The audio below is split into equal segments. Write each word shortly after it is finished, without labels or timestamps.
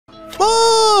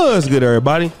What's good,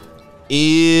 everybody?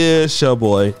 It's your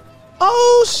boy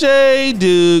O'Shea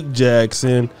Duke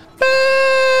Jackson,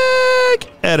 back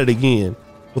at it again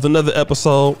with another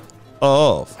episode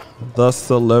of The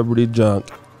Celebrity Junk.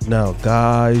 Now,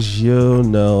 guys, you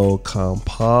know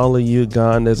Kampala,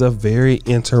 Uganda is a very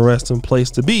interesting place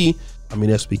to be. I mean,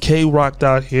 SBK rocked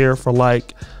out here for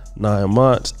like 9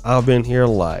 months. I've been here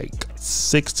like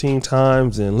 16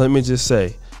 times, and let me just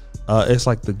say, it's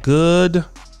like the good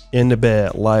and the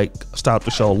bad. Like, stop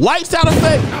the show. Lights out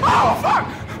effect. Oh, fuck.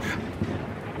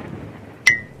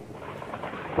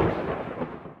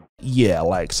 Yeah,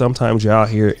 like sometimes you're out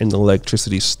here and the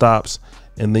electricity stops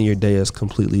and then your day is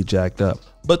completely jacked up.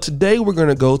 But today we're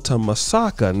gonna go to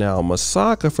Masaka. Now,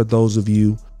 Masaka, for those of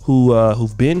you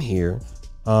who've been here,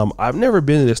 I've never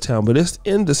been to this town, but it's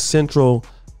in the central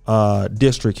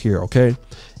district here, okay?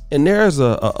 And there's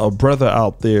a brother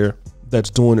out there that's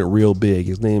doing it real big.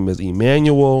 His name is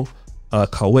Emmanuel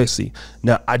Kawesi.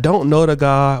 Now, I don't know the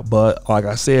guy, but like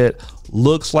I said,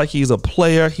 looks like he's a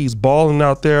player. He's balling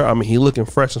out there. I mean, he looking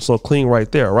fresh and so clean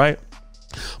right there, right?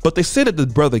 But they said that the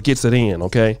brother gets it in,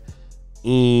 okay?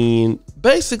 And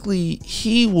basically,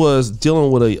 he was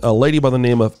dealing with a lady by the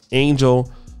name of Angel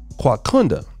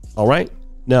Kwakunda, all right?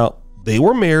 Now, they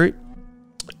were married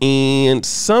and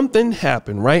something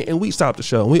happened, right? And we stopped the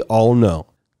show and we all know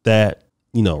that,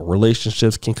 you know,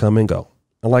 relationships can come and go.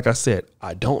 And like I said,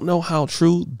 I don't know how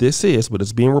true this is, but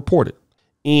it's being reported.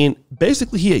 And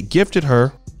basically he had gifted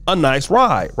her a nice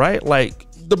ride, right? Like,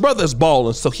 the brother's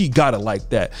balling, so he got it like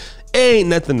that. Ain't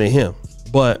nothing to him.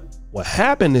 But what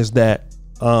happened is that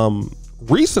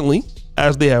recently,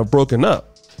 as they have broken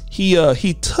up, he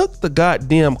took the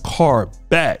goddamn car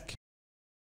back,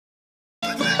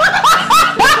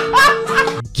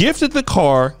 gifted the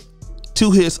car to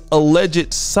his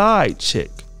alleged side chick,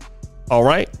 all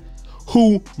right,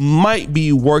 who might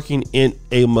be working in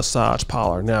a massage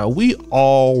parlor. Now, we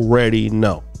already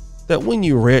know that when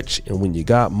you're rich and when you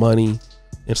got money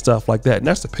and stuff like that, and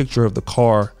that's the picture of the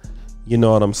car, you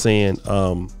know what I'm saying,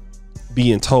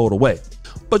 being towed away.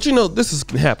 But you know, this is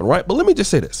gonna happen, right? But let me just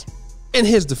say this in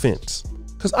his defense,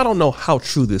 because I don't know how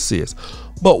true this is,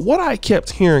 but what I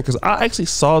kept hearing, because I actually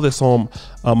saw this on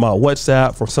my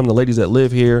WhatsApp from some of the ladies that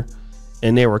live here,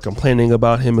 and they were complaining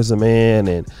about him as a man,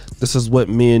 and this is what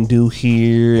men do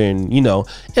here, and you know,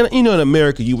 in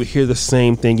America you would hear the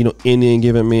same thing, you know, Indian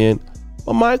giving men.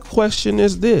 But my question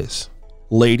is this: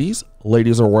 ladies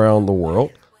around the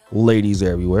world, ladies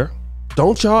everywhere,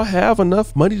 don't y'all have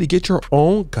enough money to get your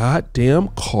own goddamn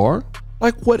car?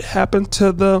 Like, what happened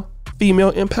to the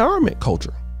female empowerment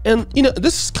culture? And you know,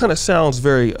 this kind of sounds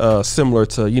very similar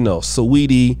to, you know,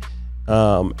 Saweetie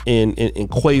in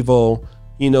Quavo,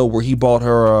 you know, where he bought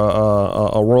her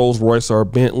a Rolls Royce or a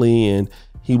Bentley, and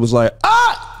he was like,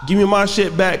 give me my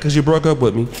shit back because you broke up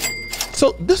with me.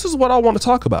 So this is what I want to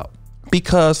talk about,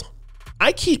 because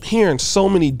I keep hearing so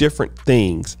many different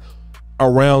things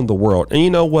around the world. And you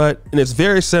know what? And it's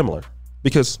very similar,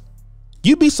 because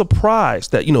you'd be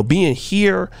surprised that, you know, being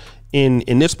here in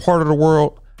this part of the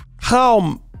world,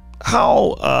 how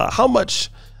much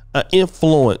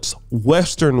influence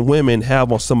Western women have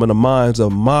on some of the minds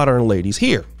of modern ladies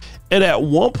here. And at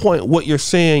one point, what you're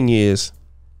saying is,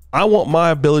 I want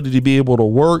my ability to be able to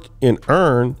work and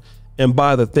earn and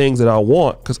buy the things that I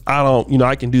want, because I don't, you know,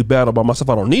 I can do battle by myself.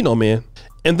 I don't need no man.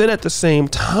 And then at the same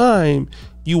time,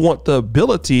 you want the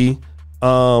ability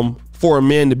for a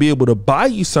man to be able to buy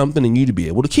you something and you to be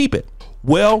able to keep it.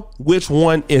 Well, which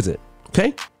one is it?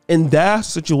 Okay. And that's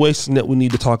the situation that we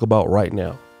need to talk about right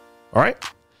now. All right.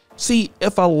 See,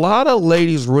 if a lot of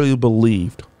ladies really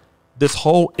believed this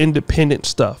whole independent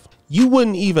stuff, you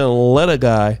wouldn't even let a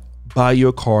guy buy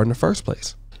your car in the first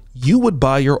place. You would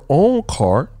buy your own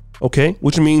car, okay?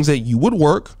 Which means that you would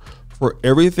work for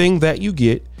everything that you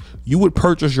get. You would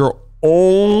purchase your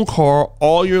own car,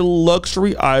 all your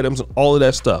luxury items and all of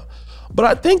that stuff. But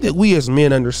I think that we as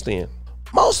men understand,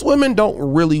 most women don't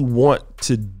really want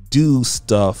to do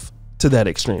stuff to that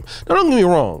extreme. Now, don't get me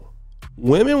wrong.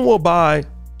 Women will buy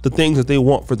the things that they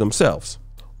want for themselves,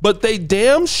 but they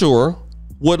damn sure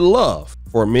would love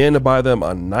for a man to buy them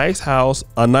a nice house,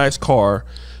 a nice car,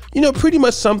 you know, pretty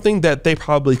much something that they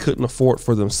probably couldn't afford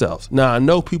for themselves. Now, I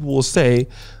know people will say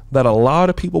that a lot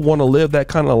of people want to live that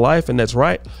kind of life, and that's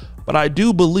right. But I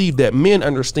do believe that men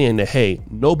understand that, hey,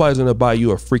 nobody's going to buy you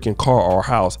a freaking car or a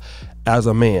house as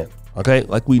a man. Okay.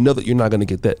 Like, we know that you're not going to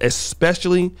get that,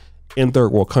 especially in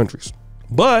third world countries.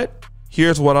 But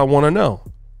here's what I want to know.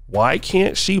 Why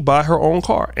can't she buy her own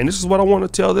car? And this is what I want to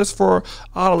tell this for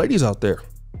all the ladies out there.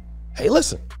 Hey,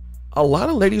 listen, a lot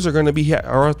of ladies are going to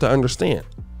have to understand.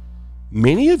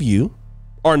 Many of you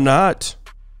are not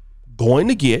going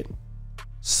to get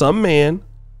some man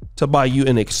to buy you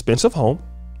an expensive home,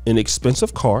 an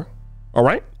expensive car, all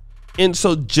right? And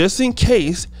so just in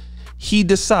case he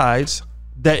decides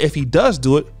that if he does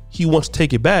do it, he wants to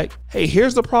take it back, hey,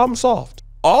 here's the problem solved.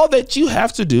 All that you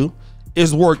have to do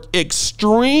is work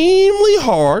extremely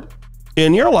hard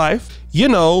in your life. You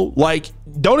know, like,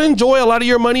 don't enjoy a lot of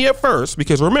your money at first,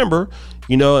 because remember,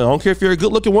 you know, I don't care if you're a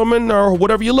good looking woman or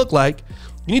whatever you look like,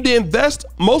 you need to invest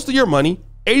most of your money,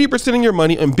 80% of your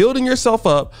money, in building yourself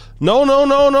up. No. Don't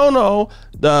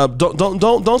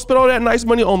spend all that nice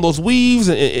money on those weaves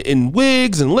and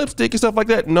wigs and lipstick and stuff like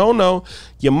that. No.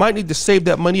 You might need to save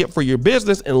that money up for your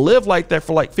business and live like that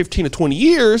for like 15 to 20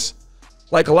 years,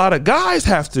 like a lot of guys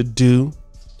have to do.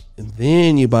 And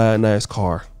then you buy a nice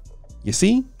car. You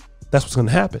see, that's what's going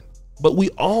to happen. But we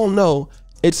all know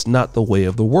it's not the way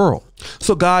of the world.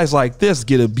 So guys like this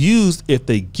get abused if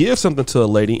they give something to a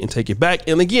lady and take it back.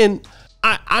 And again,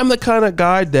 I'm the kind of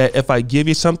guy that if I give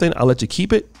you something, I'll let you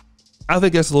keep it. I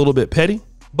think that's a little bit petty,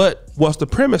 but what's the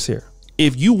premise here?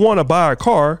 If you want to buy a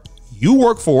car, you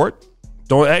work for it.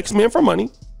 Don't ask men for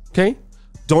money, okay?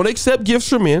 Don't accept gifts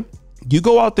from men. You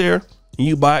go out there and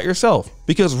you buy it yourself,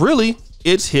 because really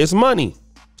it's his money.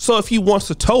 So if he wants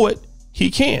to tow it, he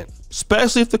can,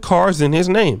 especially if the car is in his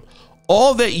name.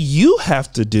 All that you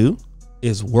have to do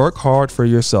is work hard for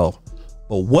yourself.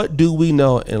 But what do we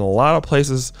know in a lot of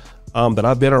places that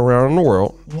I've been around in the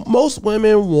world? Most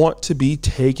women want to be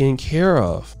taken care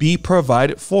of, be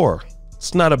provided for.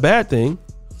 It's not a bad thing,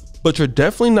 but you're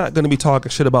definitely not going to be talking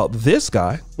shit about this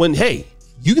guy when, hey,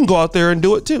 you can go out there and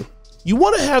do it too. You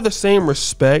want to have the same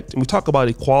respect. And we talk about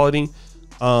equality,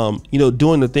 you know,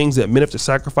 doing the things that men have to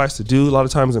sacrifice to do a lot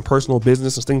of times in personal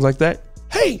business and things like that.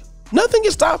 Hey, nothing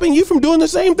is stopping you from doing the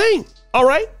same thing. All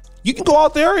right. You can go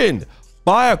out there and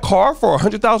buy a car for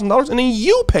 $100,000 and then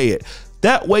you pay it.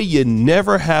 That way you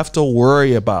never have to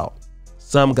worry about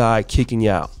some guy kicking you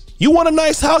out. You want a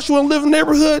nice house, you want to live in a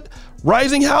neighborhood,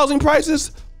 rising housing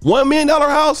prices, $1 million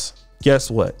house. Guess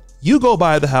what? You go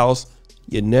buy the house,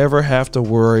 you never have to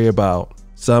worry about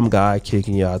some guy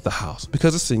kicking you out the house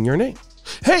because it's in your name.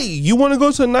 Hey, you want to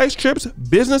go to nice trips,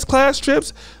 business class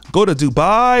trips, go to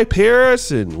Dubai, Paris,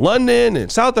 and London,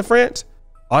 and south of France?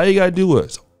 All you got to do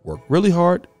is work really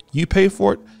hard. You pay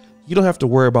for it. You don't have to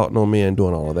worry about no man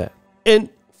doing all of that. And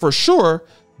for sure,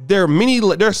 there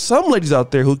are some ladies out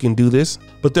there who can do this,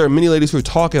 but there are many ladies who are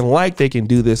talking like they can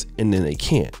do this and then they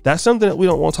can't. That's something that we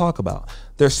don't want to talk about.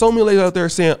 There's so many ladies out there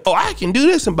saying, oh, I can do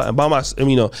this, and by my,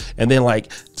 you know, and then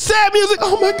like sad music.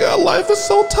 Oh my God, life is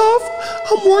so tough.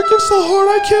 I'm working so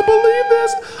hard. I can't believe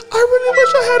this. I really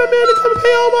wish I had a man to come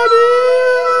pay all my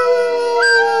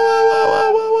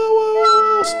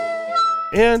bills.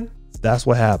 And that's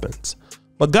what happens.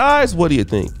 But guys, what do you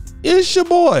think? It's your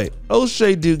boy,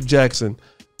 O'Shea Duke Jackson,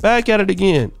 back at it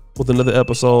again with another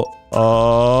episode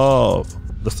of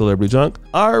The Celebrity Junk.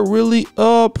 I really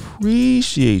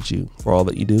appreciate you for all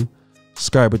that you do.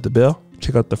 Subscribe with the bell.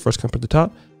 Check out the first comment at the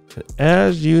top. And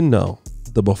as you know,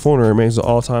 the buffoonery remains an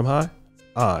all-time high.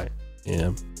 I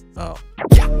am out.